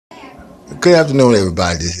Good afternoon,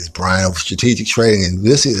 everybody. This is Brian of Strategic Trading, and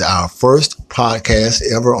this is our first podcast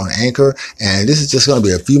ever on Anchor. And this is just going to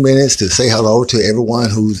be a few minutes to say hello to everyone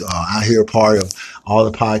who's out here, part of all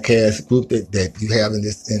the podcast group that you have in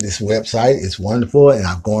this website. It's wonderful, and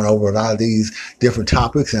I'm going over a lot of these different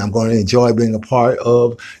topics, and I'm going to enjoy being a part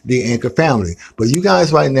of the Anchor family. But you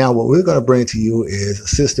guys, right now, what we're going to bring to you is a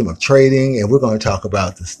system of trading, and we're going to talk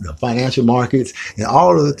about the financial markets and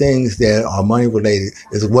all of the things that are money related.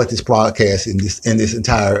 Is what this podcast in this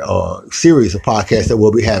entire series of podcasts that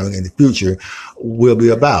we'll be having in the future will be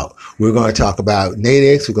about. We're going to talk about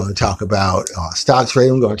Nadex. We're going to talk about stock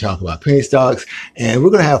trading. We're going to talk about penny stocks, and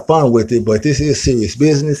we're going to have fun with it. But this is serious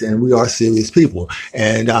business, and we are serious people.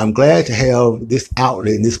 And I'm glad to have this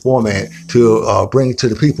outlet in this format to bring to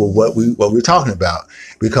the people what we're talking about.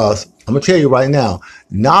 Because I'm going to tell you right now,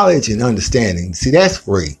 knowledge and understanding, see, that's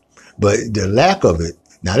free, but the lack of it,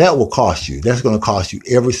 now that will cost you. That's going to cost you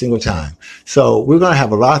every single time. So we're going to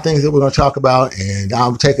have a lot of things that we're going to talk about, and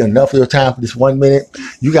I'm taking enough of your time for this 1 minute.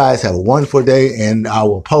 You guys have a wonderful day, and I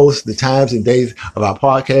will post the times and days of our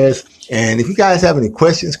podcast. And if you guys have any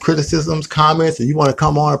questions, criticisms, comments, and you want to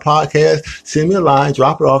come on a podcast, send me a line,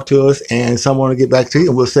 drop it off to us, and someone will get back to you,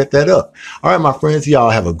 and we'll set that up. All right, my friends,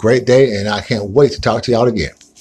 y'all have a great day, and I can't wait to talk to y'all again.